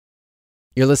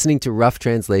You're listening to Rough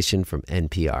Translation from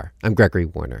NPR. I'm Gregory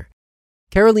Warner.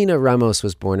 Carolina Ramos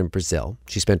was born in Brazil.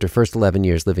 She spent her first 11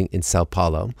 years living in Sao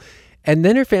Paulo. And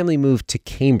then her family moved to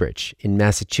Cambridge in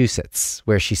Massachusetts,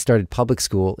 where she started public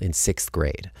school in 6th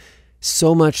grade.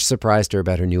 So much surprised her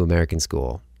about her new American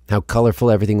school. How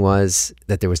colorful everything was,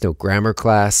 that there was no grammar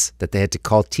class, that they had to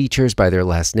call teachers by their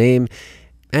last name,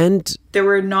 and there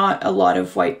were not a lot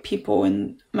of white people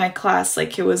in my class.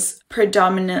 Like, it was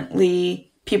predominantly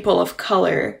people of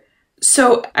color.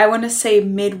 So I want to say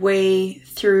midway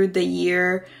through the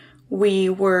year, we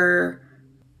were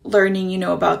learning,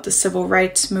 about the civil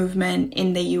rights movement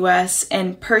in the U.S.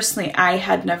 And personally, I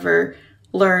had never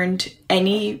learned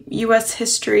any U.S.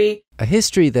 history. A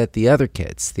history that the other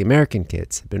kids, the American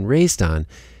kids, had been raised on,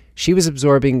 she was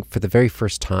absorbing for the very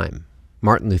first time.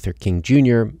 Martin Luther King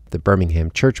Jr., the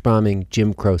Birmingham church bombing,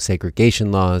 Jim Crow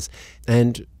segregation laws,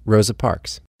 and Rosa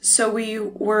Parks. So we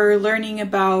were learning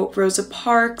about Rosa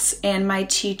Parks, and my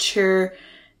teacher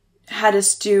had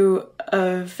us do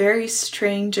a very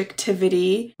strange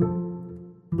activity.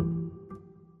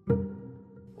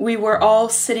 We were all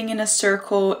sitting in a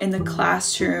circle in the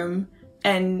classroom,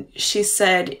 and she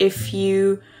said, if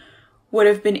you would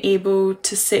have been able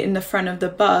to sit in the front of the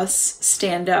bus,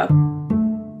 stand up.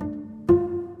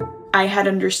 I had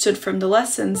understood from the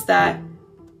lessons that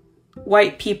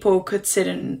white people could sit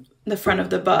in the front of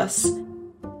the bus.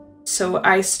 So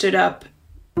I stood up,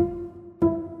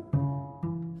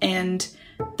 and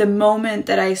the moment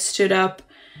that I stood up,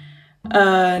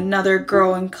 another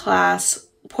girl in class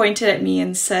pointed at me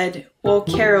and said, "Well,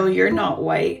 Carol, you're not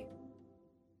white."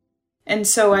 And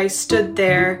so I stood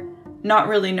there, not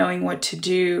really knowing what to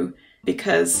do,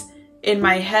 because in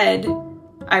my head,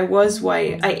 I was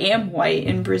white. I am white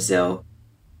in Brazil.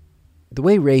 The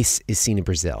way race is seen in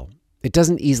Brazil, it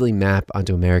doesn't easily map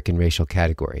onto American racial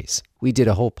categories. We did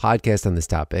a whole podcast on this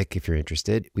topic, if you're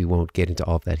interested. We won't get into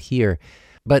all of that here.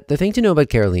 But the thing to know about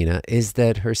Carolina is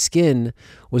that her skin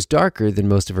was darker than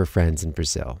most of her friends in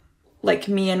Brazil. Like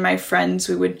me and my friends,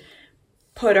 we would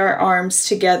put our arms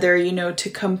together, to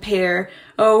compare,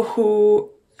 who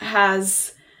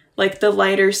has like the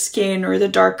lighter skin or the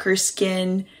darker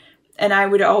skin. And I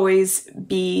would always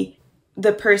be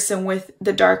the person with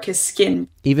the darkest skin.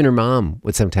 Even her mom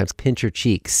would sometimes pinch her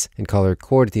cheeks and call her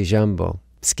cor de jambo,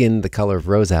 skin the color of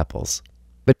rose apples.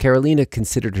 But Carolina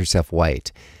considered herself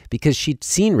white because she'd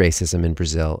seen racism in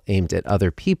Brazil aimed at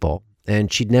other people,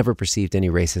 and she'd never perceived any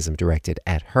racism directed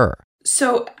at her.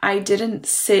 So I didn't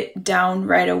sit down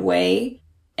right away,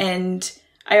 and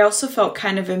I also felt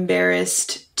kind of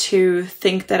embarrassed to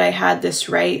think that I had this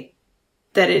right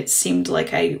that it seemed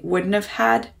like I wouldn't have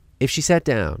had. If she sat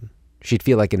down, she'd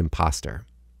feel like an imposter,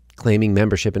 claiming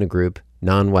membership in a group,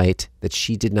 non-white, that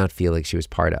she did not feel like she was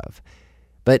part of.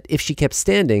 But if she kept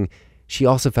standing, she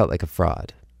also felt like a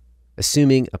fraud,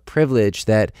 assuming a privilege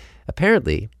that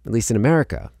apparently, at least in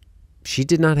America, she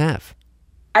did not have.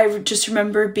 I just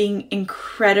remember being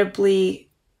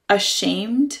incredibly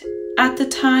ashamed at the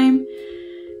time,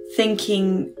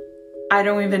 thinking, I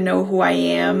don't even know who I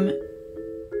am.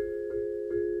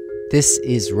 This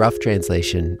is Rough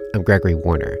Translation. I'm Gregory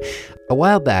Warner. A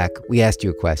while back, we asked you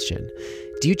a question.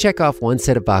 Do you check off one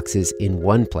set of boxes in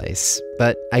one place,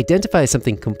 but identify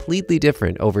something completely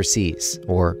different overseas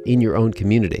or in your own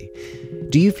community?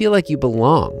 Do you feel like you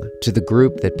belong to the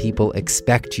group that people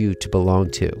expect you to belong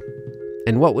to?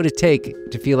 And what would it take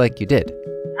to feel like you did?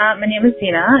 My name is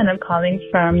Dina, and I'm calling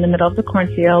from the middle of the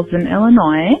cornfields in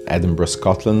Illinois. Edinburgh,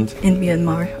 Scotland. In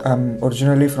Myanmar. I'm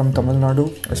originally from Tamil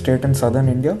Nadu, a state in southern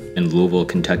India. In Louisville,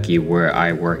 Kentucky, where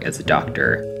I work as a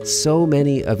doctor. So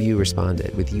many of you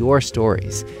responded with your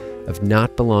stories of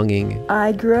not belonging.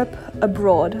 I grew up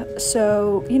abroad,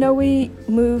 so, we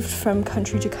moved from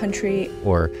country to country.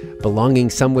 Or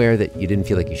belonging somewhere that you didn't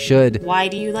feel like you should. Why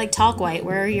do you talk white?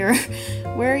 Where are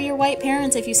your white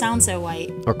parents if you sound so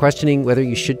white? Or questioning whether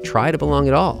you should try to belong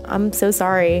at all. I'm so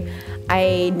sorry.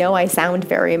 I know I sound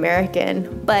very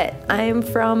American, but I'm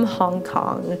from Hong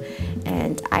Kong,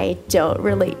 and I don't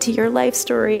relate to your life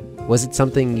story. Was it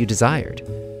something you desired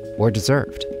or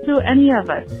deserved? Do any of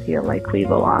us feel like we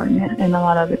belong in a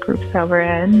lot of the groups that we're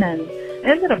in? And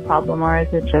is it a problem, or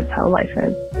is it just how life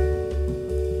is?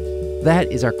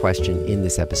 That is our question in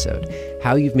this episode.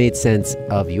 How you've made sense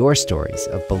of your stories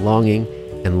of belonging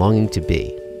and longing to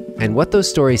be, and what those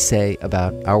stories say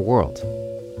about our world.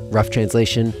 Rough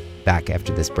Translation, back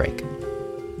after this break.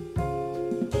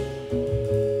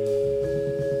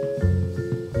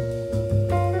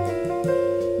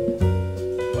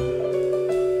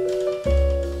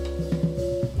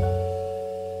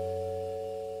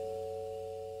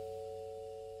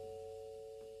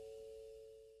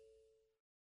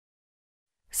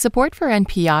 Support for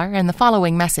NPR and the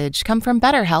following message come from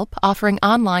BetterHelp, offering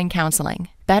online counseling.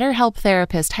 BetterHelp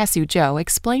therapist Hesu Jo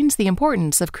explains the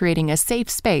importance of creating a safe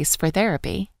space for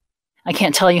therapy. I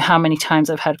can't tell you how many times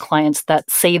I've had clients that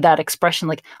say that expression,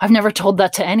 like, I've never told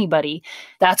that to anybody.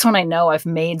 That's when I know I've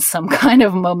made some kind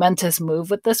of momentous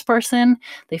move with this person.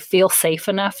 They feel safe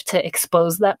enough to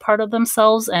expose that part of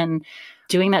themselves, and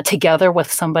doing that together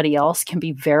with somebody else can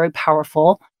be very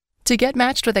powerful. To get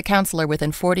matched with a counselor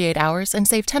within 48 hours and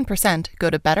save 10%,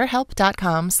 go to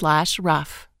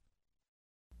betterhelp.com/rough.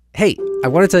 Hey, I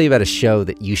want to tell you about a show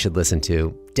that you should listen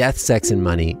to, Death, Sex, and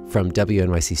Money from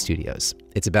WNYC Studios.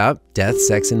 It's about death,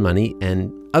 sex, and money,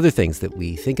 and other things that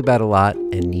we think about a lot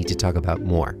and need to talk about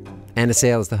more. Anna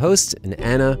Sale is the host, and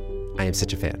Anna, I am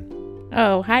such a fan.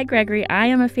 Oh, hi, Gregory. I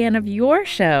am a fan of your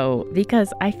show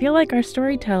because I feel like our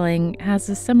storytelling has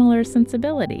a similar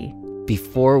sensibility.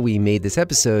 Before we made this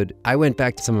episode, I went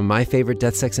back to some of my favorite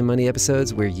Death, Sex, and Money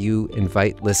episodes where you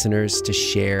invite listeners to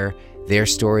share their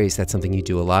stories. That's something you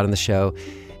do a lot on the show.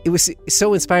 It was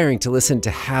so inspiring to listen to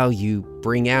how you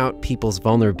bring out people's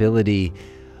vulnerability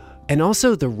and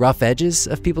also the rough edges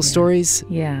of people's stories.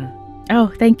 Yeah.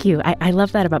 Oh, thank you. I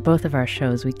love that about both of our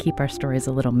shows. We keep our stories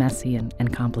a little messy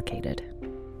and complicated.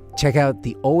 Check out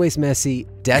the always messy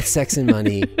Death, Sex, and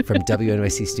Money from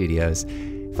WNYC Studios.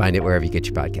 Find it wherever you get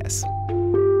your podcasts.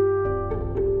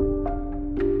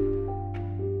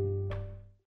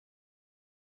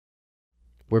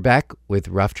 We're back with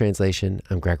Rough Translation.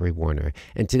 I'm Gregory Warner.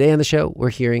 And today on the show,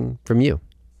 we're hearing from you.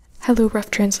 Hello, Rough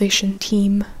Translation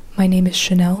team. My name is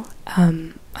Chanel.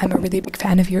 I'm a really big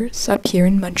fan of yours up here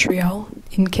in Montreal,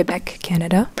 in Quebec,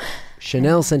 Canada.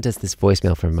 Chanel sent us this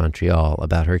voicemail from Montreal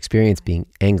about her experience being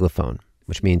Anglophone,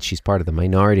 which means she's part of the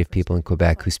minority of people in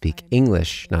Quebec who speak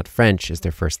English, not French, as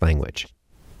their first language.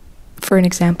 For an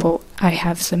example, I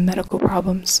have some medical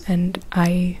problems, and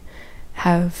I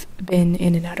have been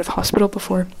in and out of hospital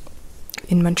before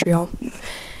in Montreal.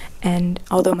 And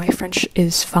although my French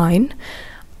is fine,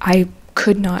 I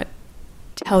could not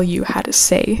tell you how to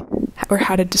say or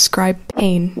how to describe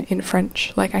pain in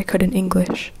French like I could in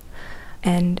English.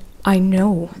 And I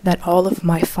know that all of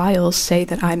my files say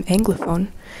that I'm Anglophone,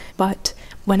 but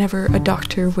whenever a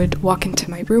doctor would walk into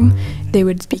my room, they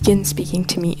would begin speaking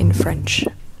to me in French.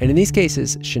 And in these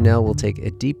cases, Chanel will take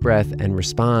a deep breath and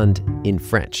respond in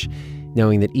French,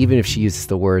 knowing that even if she uses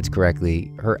the words correctly,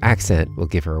 her accent will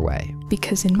give her away.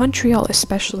 Because in Montreal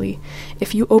especially,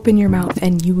 if you open your mouth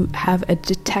and you have a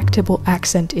detectable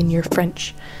accent in your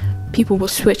French, people will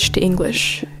switch to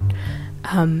English.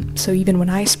 So even when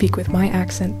I speak with my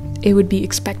accent, it would be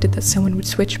expected that someone would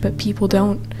switch, but people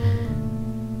don't.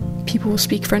 People will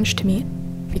speak French to me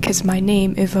because my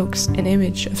name evokes an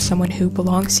image of someone who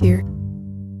belongs here.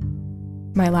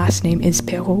 My last name is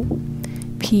Perrault.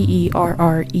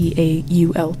 Perreault.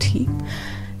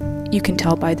 You can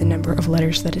tell by the number of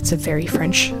letters that it's a very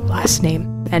French last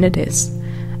name, and it is.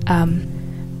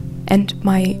 And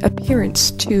my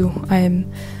appearance, too. I am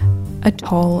a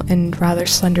tall and rather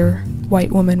slender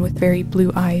white woman with very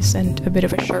blue eyes and a bit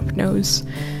of a sharp nose.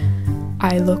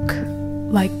 I look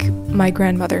like my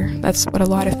grandmother. That's what a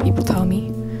lot of people tell me.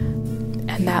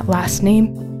 And that last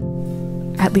name,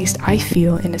 at least I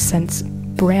feel in a sense,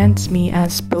 brands me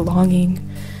as belonging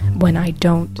when I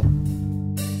don't.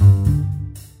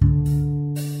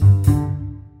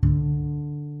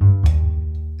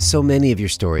 So many of your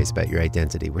stories about your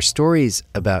identity were stories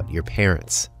about your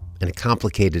parents and a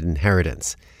complicated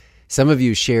inheritance. Some of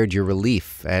you shared your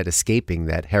relief at escaping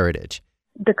that heritage.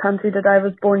 The country that I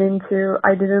was born into,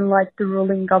 I didn't like the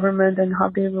ruling government and how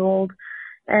they ruled.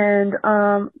 And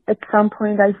at some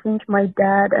point, I think my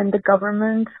dad and the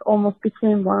government almost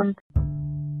became one.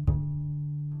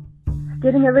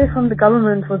 Getting away from the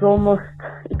government was almost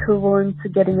equivalent to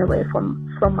getting away from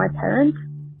my parents.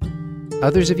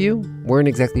 Others of you weren't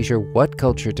exactly sure what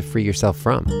culture to free yourself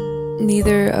from.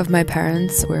 Neither of my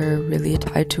parents were really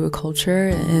tied to a culture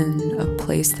in a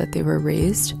place that they were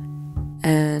raised.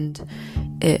 And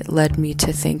it led me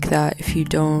to think that if you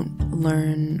don't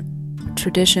learn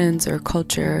traditions or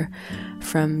culture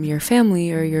from your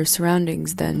family or your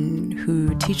surroundings, then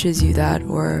who teaches you that?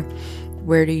 Or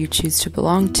where do you choose to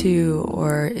belong to?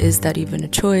 Or is that even a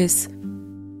choice?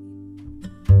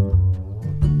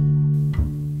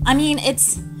 I mean,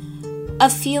 it's a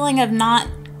feeling of not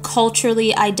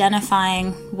culturally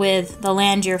identifying with the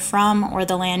land you're from or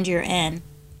the land you're in.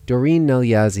 Doreen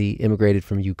Nelyazi immigrated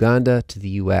from Uganda to the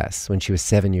U.S. when she was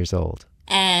 7 years old.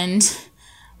 And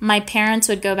my parents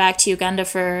would go back to Uganda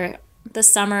for the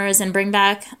summers and bring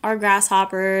back our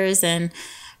grasshoppers and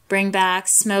bring back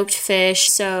smoked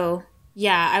fish. So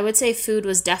Yeah, I would say food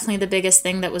was definitely the biggest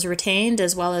thing that was retained,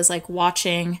 as well as like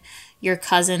watching your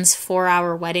cousin's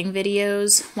 4-hour wedding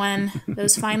videos when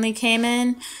those finally came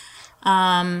in.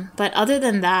 But other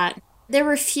than that, there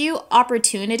were few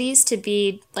opportunities to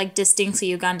be like distinctly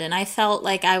Ugandan. I felt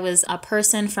like I was a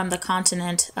person from the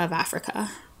continent of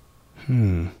Africa.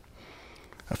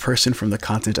 A person from the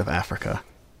continent of Africa.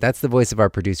 That's the voice of our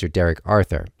producer, Derek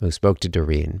Arthur, who spoke to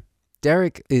Doreen.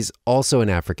 Derek is also an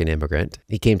African immigrant.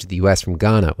 He came to the U.S. from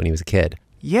Ghana when he was a kid.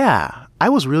 Yeah, I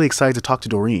was really excited to talk to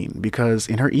Doreen because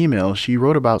in her email, she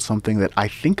wrote about something that I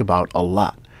think about a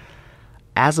lot.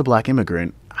 As a Black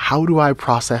immigrant, how do I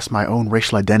process my own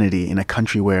racial identity in a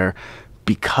country where,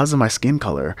 because of my skin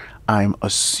color, I'm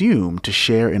assumed to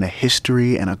share in a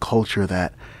history and a culture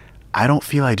that I don't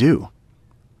feel I do?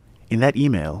 In that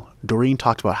email, Doreen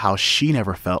talked about how she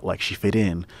never felt like she fit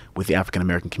in with the African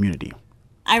American community.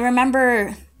 I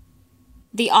remember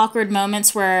the awkward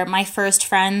moments where my first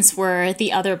friends were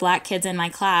the other Black kids in my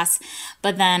class,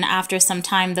 but then after some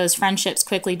time, those friendships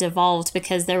quickly devolved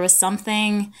because there was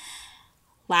something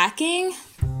lacking.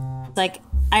 Like,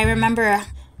 I remember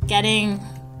getting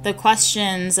the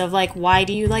questions of like, why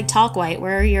do you like talk white?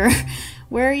 Where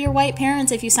are your white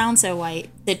parents if you sound so white?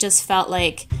 It just felt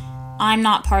like I'm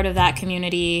not part of that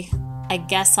community. I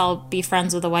guess I'll be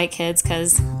friends with the white kids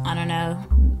because, I don't know,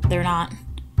 they're not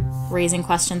raising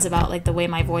questions about like the way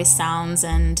my voice sounds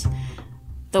and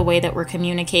the way that we're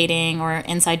communicating or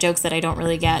inside jokes that I don't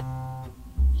really get.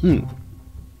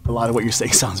 A lot of what you're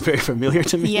saying sounds very familiar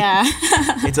to me. Yeah.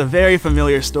 It's a very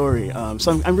familiar story.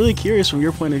 So I'm really curious from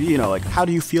your point of view, like, how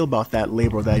do you feel about that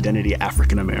label of identity,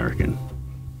 African American?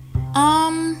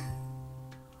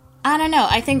 I don't know.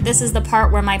 I think this is the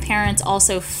part where my parents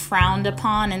also frowned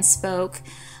upon and spoke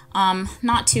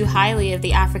not too highly of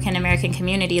the African American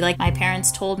community. Like, my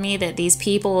parents told me that these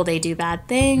people, they do bad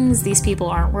things, these people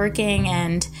aren't working,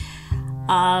 and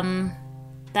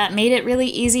that made it really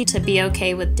easy to be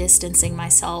okay with distancing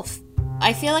myself.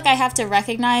 I feel like I have to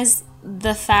recognize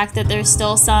the fact that there's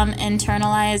still some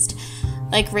internalized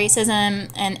like racism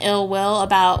and ill will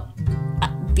about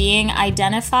being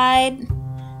identified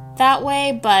that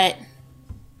way, but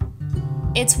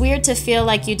it's weird to feel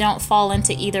like you don't fall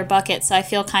into either bucket, so I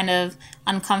feel kind of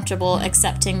uncomfortable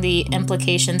accepting the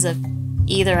implications of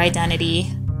either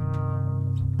identity.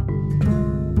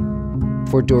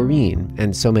 For Doreen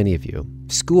and so many of you,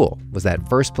 school was that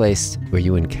first place where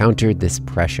you encountered this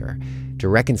pressure to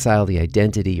reconcile the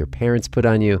identity your parents put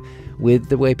on you with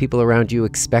the way people around you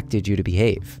expected you to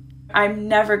behave. I'm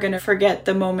never going to forget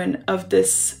the moment of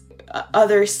this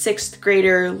other 6th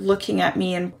grader looking at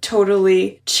me and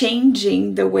totally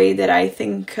changing the way that I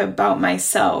think about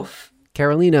myself.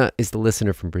 Carolina is the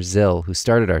listener from Brazil who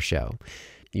started our show.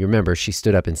 You remember she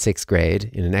stood up in 6th grade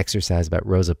in an exercise about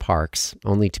Rosa Parks,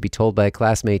 only to be told by a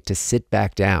classmate to sit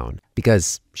back down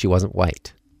because she wasn't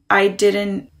white. I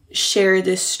didn't share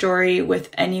this story with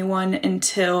anyone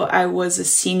until I was a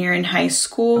senior in high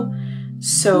school.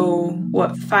 So,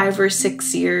 5 or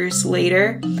 6 years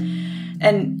later?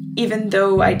 And even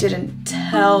though I didn't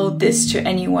tell this to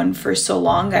anyone for so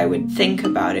long, I would think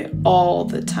about it all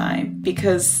the time.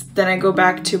 Because then I go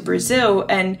back to Brazil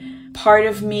and part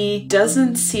of me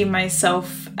doesn't see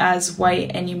myself as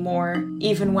white anymore,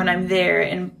 even when I'm there.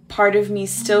 And part of me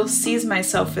still sees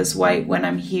myself as white when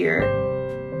I'm here.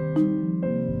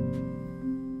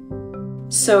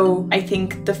 So I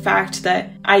think the fact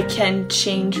that I can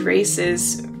change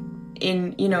races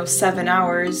in, 7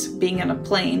 hours being on a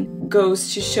plane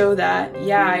goes to show that,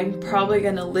 yeah, I'm probably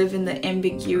going to live in the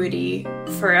ambiguity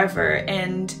forever.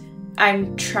 And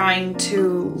I'm trying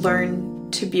to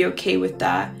learn to be okay with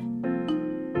that.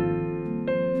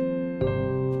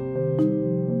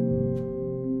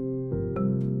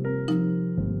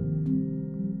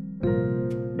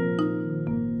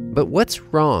 But what's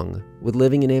wrong with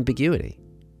living in ambiguity?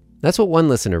 That's what one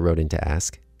listener wrote in to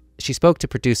ask. She spoke to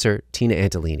producer Tina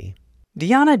Antolini.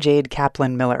 Deanna Jade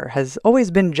Kaplan Miller has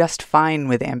always been just fine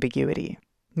with ambiguity.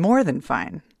 More than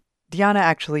fine. Deanna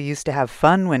actually used to have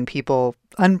fun when people,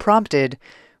 unprompted,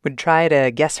 would try to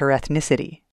guess her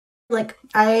ethnicity. Like,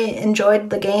 I enjoyed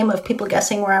the game of people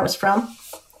guessing where I was from.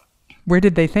 Where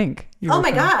did they think you were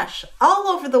from? Gosh, all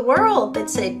over the world. They'd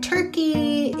say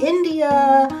Turkey,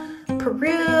 India,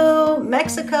 Peru,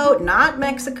 Mexico, not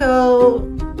Mexico.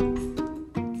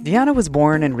 Deanna was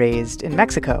born and raised in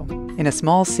Mexico, in a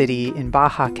small city in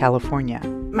Baja California.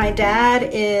 My dad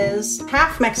is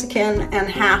half Mexican and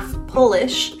half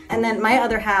Polish, and then my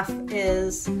other half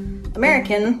is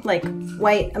American, like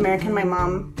white American. My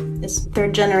mom is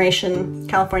 3rd generation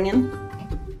Californian.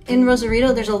 In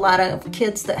Rosarito, there's a lot of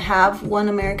kids that have one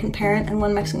American parent and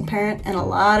one Mexican parent, and a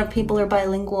lot of people are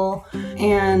bilingual.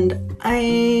 And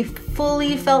I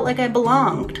fully felt like I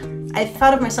belonged. I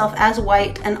thought of myself as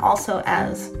white and also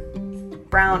as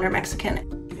brown or Mexican.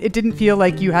 It didn't feel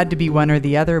like you had to be one or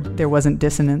the other. There wasn't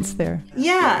dissonance there.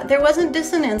 Yeah, there wasn't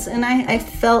dissonance, and I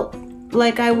felt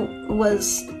like I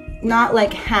was not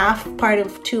like half part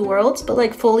of two worlds, but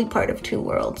like fully part of two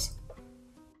worlds.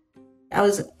 I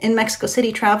was in Mexico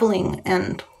City traveling,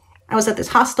 and I was at this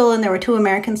hostel, and there were two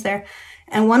Americans there.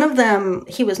 And one of them,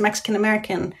 he was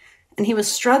Mexican-American, and he was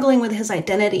struggling with his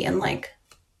identity and like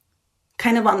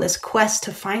kind of on this quest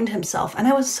to find himself. And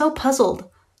I was so puzzled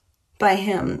by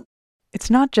him. It's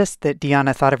not just that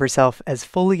Diana thought of herself as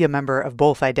fully a member of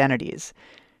both identities.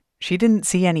 She didn't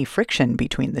see any friction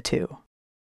between the two.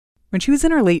 When she was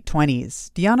in her late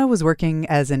 20s, Diana was working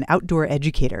as an outdoor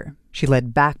educator. She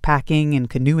led backpacking and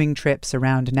canoeing trips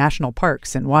around national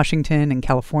parks in Washington and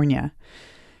California.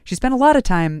 She spent a lot of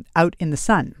time out in the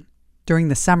sun. During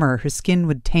the summer, her skin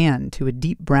would tan to a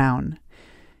deep brown.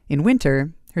 In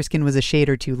winter, her skin was a shade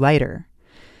or two lighter.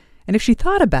 And if she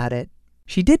thought about it,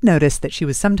 she did notice that she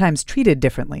was sometimes treated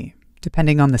differently,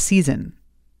 depending on the season.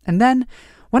 And then,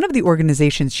 one of the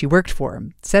organizations she worked for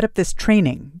set up this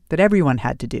training that everyone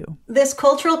had to do. This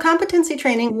cultural competency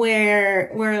training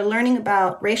where we're learning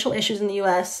about racial issues in the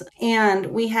U.S., and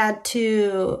we had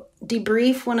to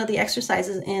debrief one of the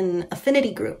exercises in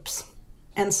affinity groups.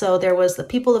 And so there was the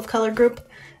people of color group,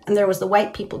 and there was the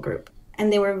white people group.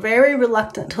 And they were very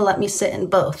reluctant to let me sit in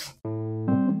both.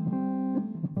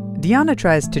 Diana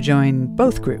tries to join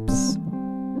both groups.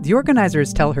 The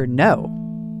organizers tell her no.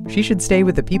 She should stay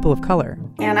with the people of color.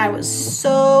 And I was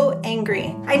so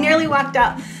angry. I nearly walked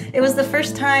out. It was the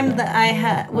first time that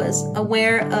I was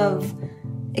aware of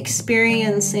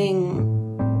experiencing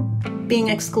being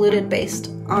excluded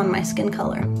based on my skin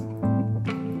color.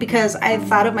 Because I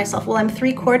thought of myself, well, I'm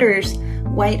 3/4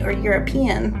 white or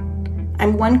European.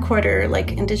 I'm 1/4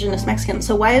 like indigenous Mexican.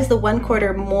 So why is the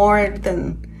 1/4 more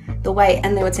than the white?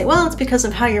 And they would say, well, it's because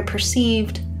of how you're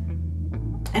perceived.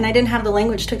 And I didn't have the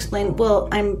language to explain, well,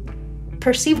 I'm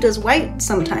perceived as white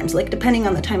sometimes, like depending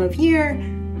on the time of year,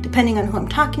 depending on who I'm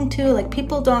talking to. Like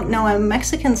people don't know I'm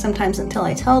Mexican sometimes until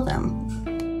I tell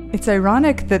them. It's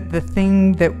ironic that the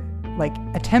thing that like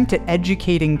attempt at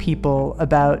educating people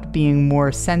about being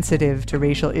more sensitive to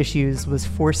racial issues was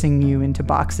forcing you into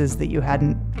boxes that you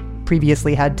hadn't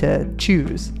previously had to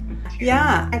choose.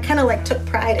 Yeah, I kind of like took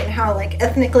pride in how like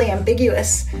ethnically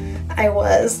ambiguous I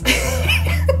was.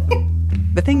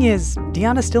 The thing is,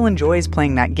 Diana still enjoys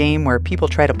playing that game where people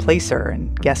try to place her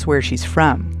and guess where she's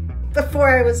from.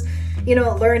 Before I was,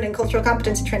 learned in cultural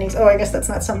competency trainings, I guess that's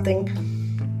not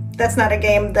a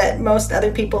game that most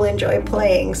other people enjoy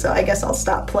playing, so I guess I'll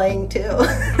stop playing too.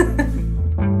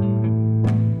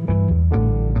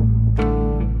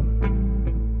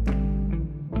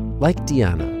 Like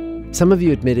Diana, some of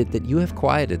you admitted that you have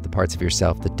quieted the parts of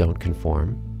yourself that don't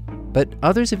conform. But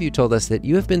others of you told us that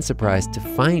you have been surprised to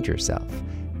find yourself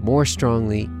more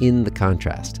strongly in the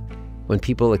contrast. When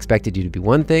people expected you to be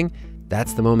one thing,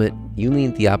 that's the moment you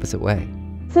leaned the opposite way.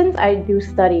 Since I do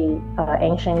study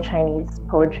ancient Chinese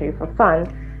poetry for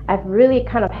fun, I've really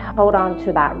kind of held on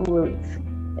to that root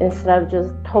instead of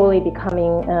just totally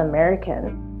becoming an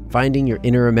American. Finding your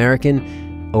inner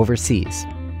American overseas.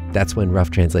 That's when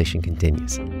Rough Translation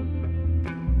continues.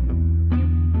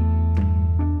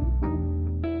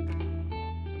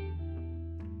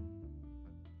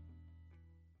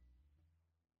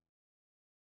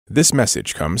 This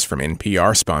message comes from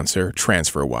NPR sponsor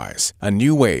TransferWise, a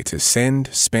new way to send,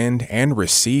 spend, and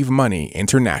receive money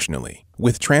internationally.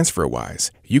 With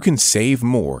TransferWise, you can save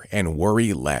more and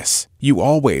worry less. You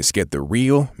always get the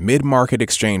real mid-market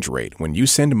exchange rate when you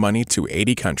send money to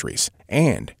 80 countries,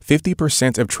 and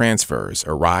 50% of transfers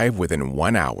arrive within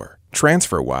 1 hour.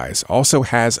 TransferWise also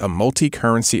has a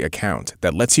multi-currency account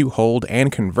that lets you hold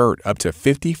and convert up to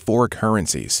 54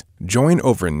 currencies. Join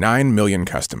over 9 million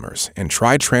customers and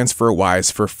try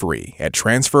TransferWise for free at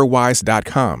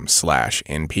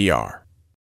transferwise.com/NPR.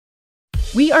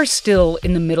 We are still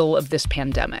in the middle of this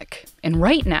pandemic, and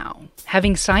right now,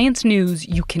 having science news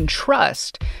you can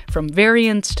trust, from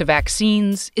variants to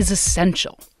vaccines, is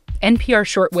essential. NPR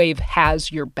Shortwave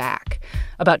has your back.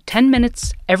 About 10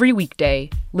 minutes every weekday,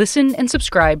 listen and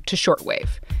subscribe to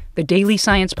Shortwave, the daily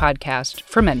science podcast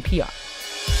from NPR.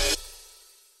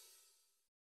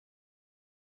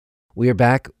 We are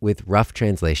back with Rough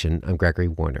Translation. I'm Gregory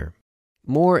Warner.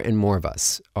 More and more of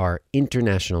us are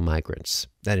international migrants.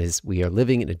 That is, we are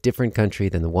living in a different country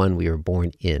than the one we were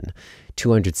born in.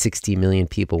 260 million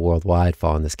people worldwide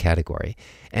fall in this category.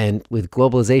 And with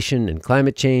globalization and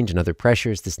climate change and other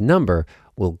pressures, this number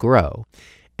will grow.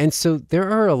 And so there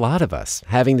are a lot of us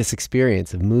having this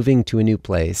experience of moving to a new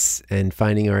place and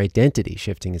finding our identity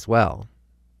shifting as well.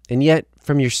 And yet,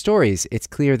 from your stories, it's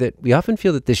clear that we often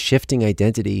feel that this shifting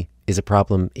identity is a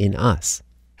problem in us.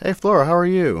 Hey, Flora, how are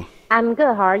you? I'm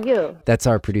good. How are you? That's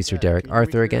our producer, Derek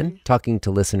Arthur, again, talking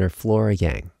to listener Flora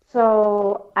Yang.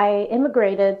 So I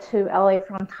immigrated to LA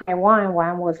from Taiwan when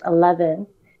I was 11.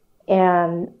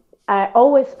 And I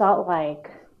always felt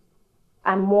like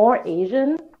I'm more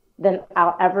Asian than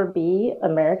I'll ever be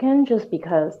American, just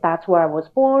because that's where I was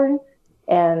born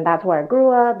and that's where I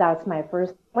grew up. That's my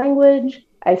first language.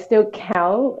 I still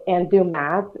count and do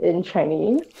math in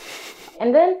Chinese.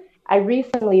 And then I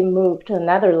recently moved to the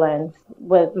Netherlands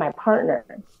with my partner.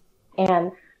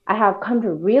 And I have come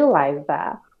to realize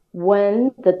that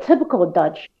when the typical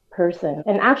Dutch person,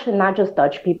 and actually not just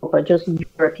Dutch people, but just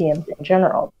Europeans in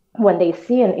general, when they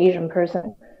see an Asian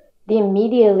person, they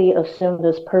immediately assume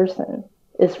this person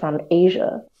is from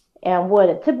Asia. And what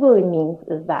it typically means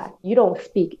is that you don't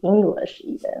speak English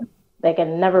even, like,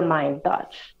 and never mind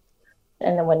Dutch.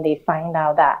 And then when they find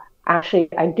out that actually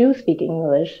I do speak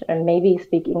English and maybe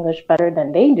speak English better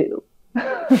than they do,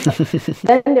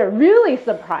 then they're really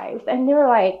surprised and they're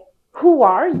like, who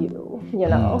are you? You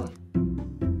know?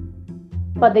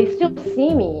 But they still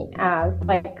see me as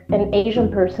like an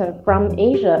Asian person from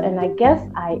Asia, and I guess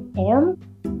I am.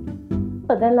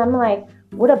 But then I'm like,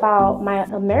 what about my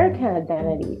American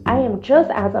identity? I am just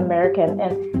as American,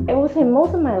 and I would say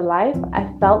most of my life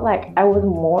I felt like I was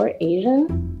more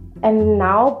Asian. And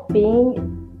now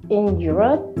being in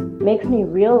Europe makes me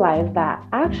realize that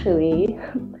actually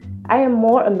I am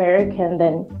more American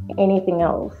than anything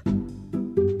else.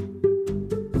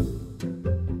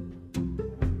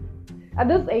 At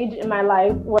this age in my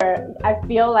life where I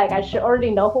feel like I should already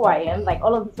know who I am, like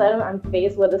all of a sudden I'm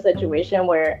faced with a situation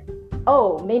where,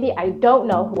 oh, maybe I don't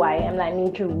know who I am and I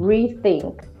need to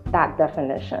rethink that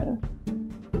definition.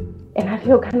 And I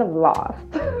feel kind of lost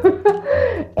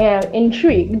and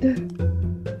intrigued.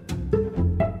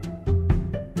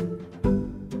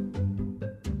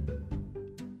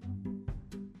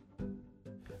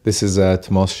 This is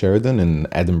Tomas Sheridan in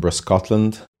Edinburgh,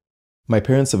 Scotland. My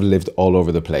parents have lived all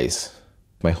over the place.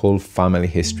 My whole family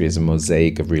history is a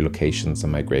mosaic of relocations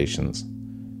and migrations.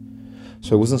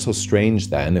 So it wasn't so strange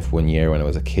then if one year when I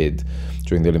was a kid,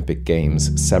 during the Olympic Games,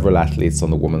 several athletes on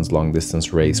the women's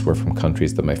long-distance race were from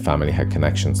countries that my family had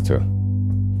connections to.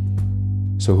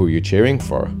 So who are you cheering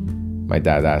for? My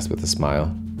dad asked with a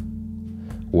smile.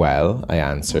 Well, I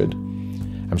answered,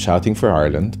 I'm shouting for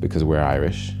Ireland because we're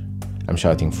Irish. I'm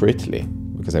shouting for Italy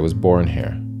because I was born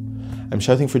here. I'm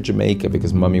shouting for Jamaica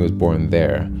because Mummy was born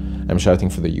there. I'm shouting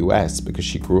for the US because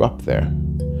she grew up there.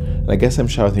 And I guess I'm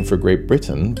shouting for Great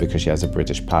Britain because she has a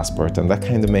British passport, and that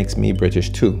kind of makes me British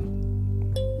too.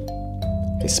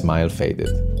 His smile faded.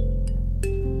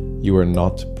 You are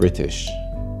not British,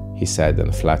 he said in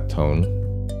a flat tone.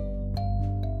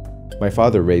 My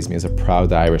father raised me as a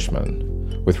proud Irishman,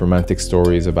 with romantic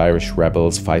stories of Irish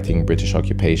rebels fighting British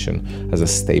occupation as a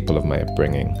staple of my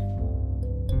upbringing.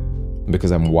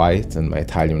 Because I'm white and my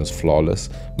Italian was flawless,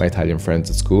 my Italian friends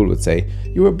at school would say,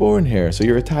 you were born here, so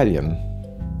you're Italian.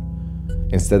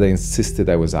 Instead, I insisted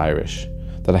I was Irish,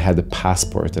 that I had a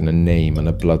passport and a name and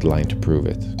a bloodline to prove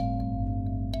it.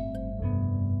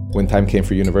 When time came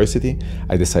for university,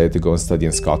 I decided to go and study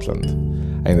in Scotland.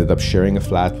 I ended up sharing a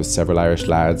flat with several Irish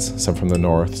lads, some from the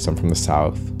north, some from the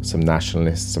south, some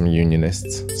nationalists, some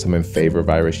unionists, some in favour of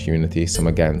Irish unity, some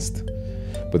against.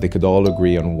 But they could all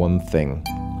agree on one thing: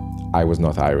 I was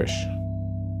not Irish.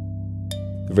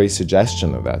 The very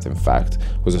suggestion of that, in fact,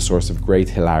 was a source of great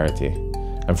hilarity.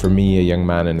 And for me, a young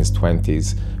man in his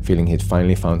 20s, feeling he'd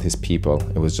finally found his people,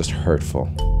 it was just hurtful.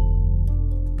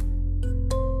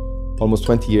 Almost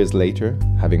 20 years later,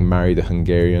 having married a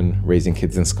Hungarian, raising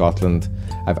kids in Scotland,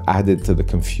 I've added to the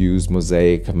confused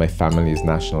mosaic of my family's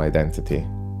national identity.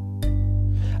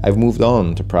 I've moved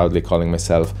on to proudly calling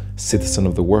myself citizen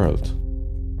of the world.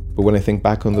 But when I think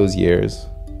back on those years,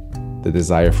 the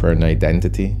desire for an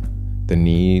identity, the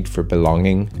need for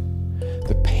belonging,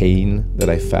 the pain that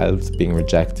I felt being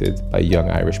rejected by young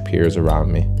Irish peers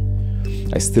around me,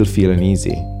 I still feel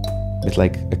uneasy, a bit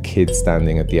like a kid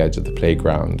standing at the edge of the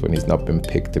playground when he's not been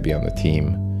picked to be on the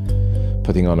team,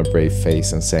 putting on a brave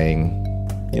face and saying,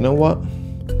 you know what,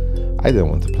 I don't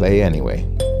want to play anyway.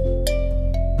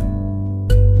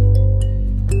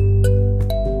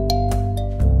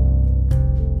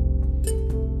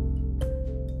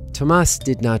 Tomas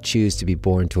did not choose to be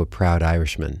born to a proud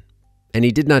Irishman, and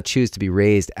he did not choose to be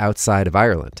raised outside of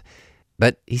Ireland.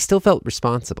 But he still felt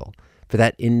responsible for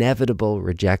that inevitable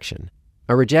rejection,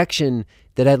 a rejection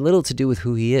that had little to do with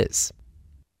who he is.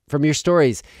 From your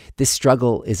stories, this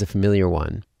struggle is a familiar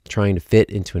one, trying to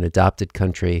fit into an adopted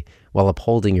country while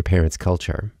upholding your parents'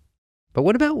 culture. But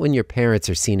what about when your parents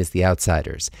are seen as the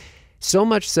outsiders? So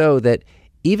much so that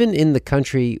even in the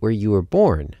country where you were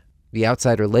born, the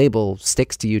outsider label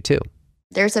sticks to you too.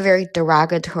 There's a very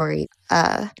derogatory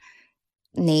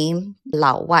name,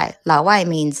 老外. 老外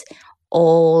means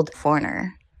old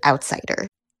foreigner, outsider.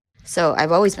 So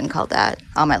I've always been called that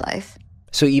all my life.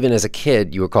 So even as a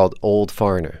kid, you were called old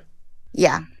foreigner?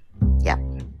 Yeah.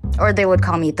 Or they would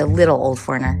call me the little old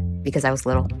foreigner because I was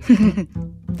little.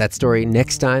 That story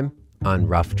next time on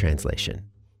Rough Translation.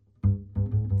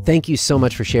 Thank you so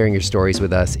much for sharing your stories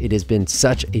with us. It has been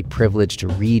such a privilege to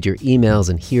read your emails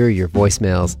and hear your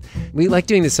voicemails. We like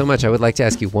doing this so much, I would like to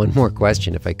ask you one more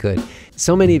question if I could.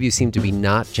 So many of you seem to be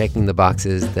not checking the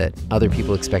boxes that other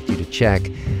people expect you to check.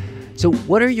 So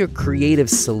what are your creative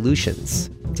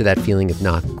solutions to that feeling of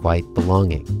not quite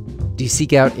belonging? Do you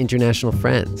seek out international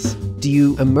friends? Do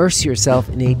you immerse yourself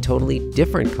in a totally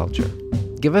different culture?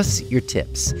 Give us your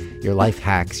tips, your life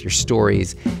hacks, your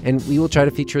stories, and we will try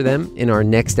to feature them in our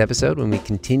next episode when we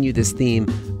continue this theme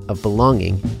of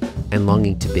belonging and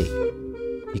longing to be.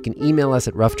 You can email us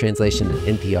at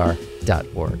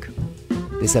roughtranslation@npr.org.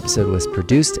 This episode was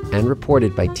produced and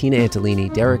reported by Tina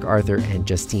Antolini, Derek Arthur, and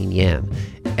Justine Yan.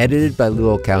 Edited by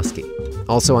Lou Olkowski.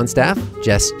 Also on staff,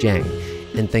 Jess Jang.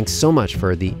 And thanks so much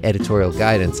for the editorial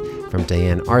guidance from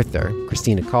Diane Arthur,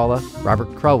 Christina Kalla,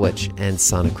 Robert Krulwich, and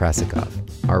Sana Krasikov.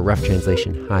 Our Rough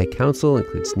Translation High Council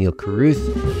includes Neil Carruth,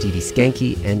 Dee Dee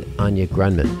Skanke, and Anya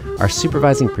Grunman. Our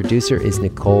supervising producer is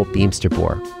Nicole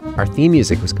Beamsterboer. Our theme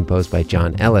music was composed by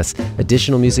John Ellis.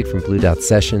 Additional music from Blue Dot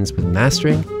Sessions with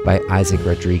mastering by Isaac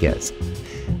Rodriguez.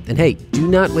 And hey, do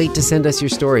not wait to send us your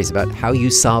stories about how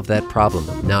you solve that problem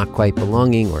of not quite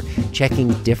belonging or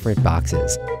checking different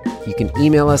boxes. You can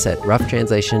email us at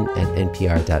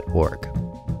roughtranslation@npr.org.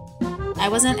 I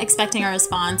wasn't expecting a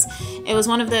response. It was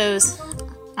one of those,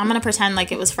 I'm going to pretend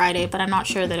like it was Friday, but I'm not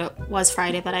sure that it was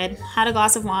Friday, but I had a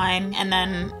glass of wine and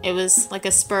then it was like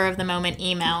a spur of the moment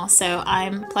email. So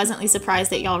I'm pleasantly surprised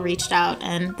that y'all reached out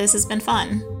and this has been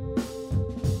fun.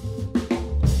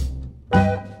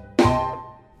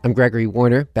 I'm Gregory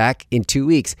Warner, back in 2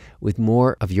 weeks with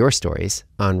more of your stories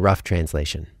on Rough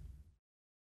Translation.